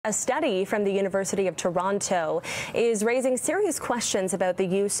A study from the University of Toronto is raising serious questions about the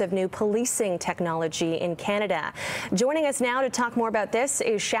use of new policing technology in Canada. Joining us now to talk more about this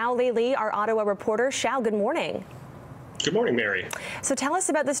is Xiaoli Li, our Ottawa reporter. Xiao, good morning. Good morning, Mary. So tell us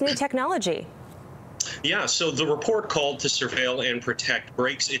about this new technology. Yeah, so the report called To Surveil and Protect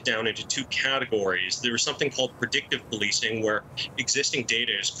breaks it down into two categories. There's something called predictive policing, where existing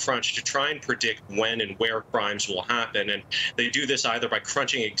data is crunched to try and predict when and where crimes will happen. And they do this either by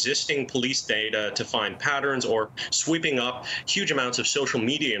crunching existing police data to find patterns or sweeping up huge amounts of social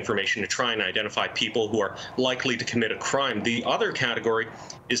media information to try and identify people who are likely to commit a crime. The other category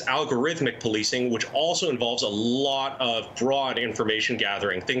is algorithmic policing, which also involves a lot of broad information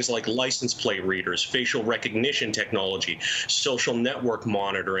gathering, things like license plate readers, facial recognition technology, social network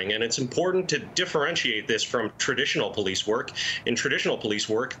monitoring. And it's important to differentiate this from traditional police work. In traditional police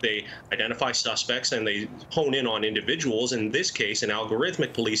work, they identify suspects and they hone in on individuals. In this case, in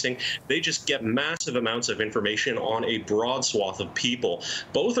algorithmic policing, they just get massive amounts of information on a broad swath of people.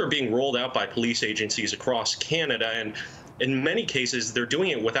 Both are being rolled out by police agencies across Canada, and in many cases, they're doing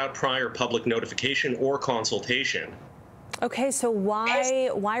it without prior public notification or consultation. Okay, so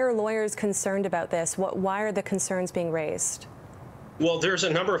why are lawyers concerned about this? Why are the concerns being raised? Well, there's a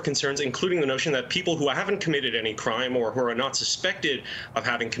number of concerns, including the notion that people who haven't committed any crime or who are not suspected of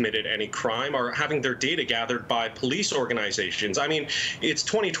having committed any crime are having their data gathered by police organizations. I mean, it's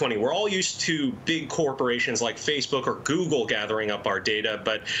 2020. We're all used to big corporations like Facebook or Google gathering up our data,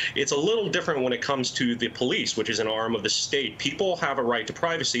 but it's a little different when it comes to the police, which is an arm of the state. People have a right to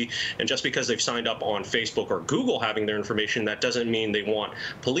privacy, and just because they've signed up on Facebook or Google having their information, that doesn't mean they want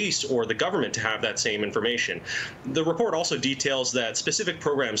police or the government to have that same information. The report also details that specific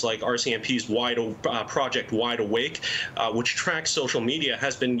programs like RCMP's Project Wide Awake, which tracks social media,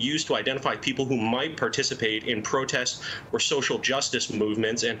 has been used to identify people who might participate in protests or social justice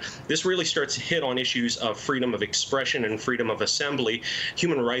movements. And this really starts to hit on issues of freedom of expression and freedom of assembly.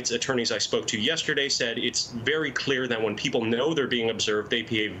 Human rights attorneys I spoke to yesterday said it's very clear that when people know they're being observed, they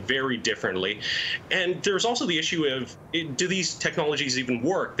behave very differently. And there's also the issue of, do these technologies even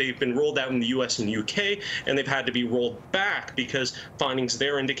work? They've been rolled out in the US and UK, and they've had to be rolled back because findings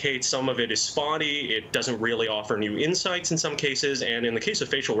there indicate some of it is spotty. It doesn't really offer new insights in some cases. And in the case of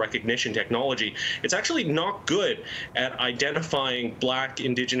facial recognition technology, it's actually not good at identifying Black,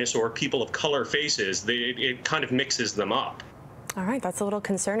 Indigenous, or people of color faces. It kind of mixes them up. All right, that's a little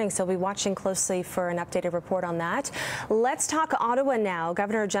concerning, so we'll be watching closely for an updated report on that. Let's talk Ottawa now.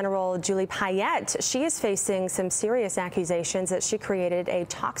 Governor General Julie Payette, she is facing some serious accusations that she created a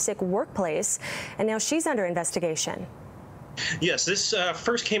toxic workplace, and now she's under investigation. Yes, this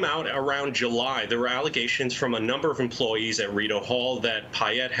first came out around July. There were allegations from a number of employees at Rideau Hall that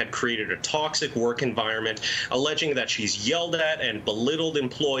Payette had created a toxic work environment, alleging that she's yelled at and belittled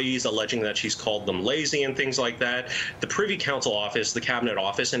employees, alleging that she's called them lazy and things like that. The Privy Council office, the Cabinet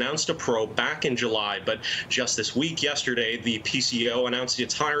office, announced a probe back in July, but just this week, yesterday, the PCO announced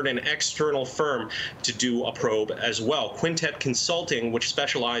it's hired an external firm to do a probe as well. Quintet Consulting, which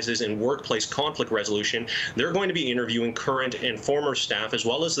specializes in workplace conflict resolution, they're going to be interviewing current and former staff, as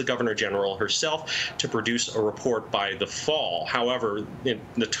well as the Governor General herself, to produce a report by the fall. However,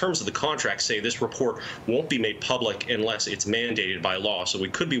 the terms of the contract say this report won't be made public unless it's mandated by law. So we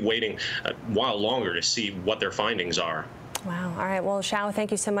could be waiting a while longer to see what their findings are. Wow. All right. Well, Xiao,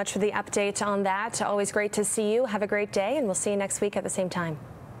 thank you so much for the update on that. Always great to see you. Have a great day, and we'll see you next week at the same time.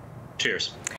 Cheers.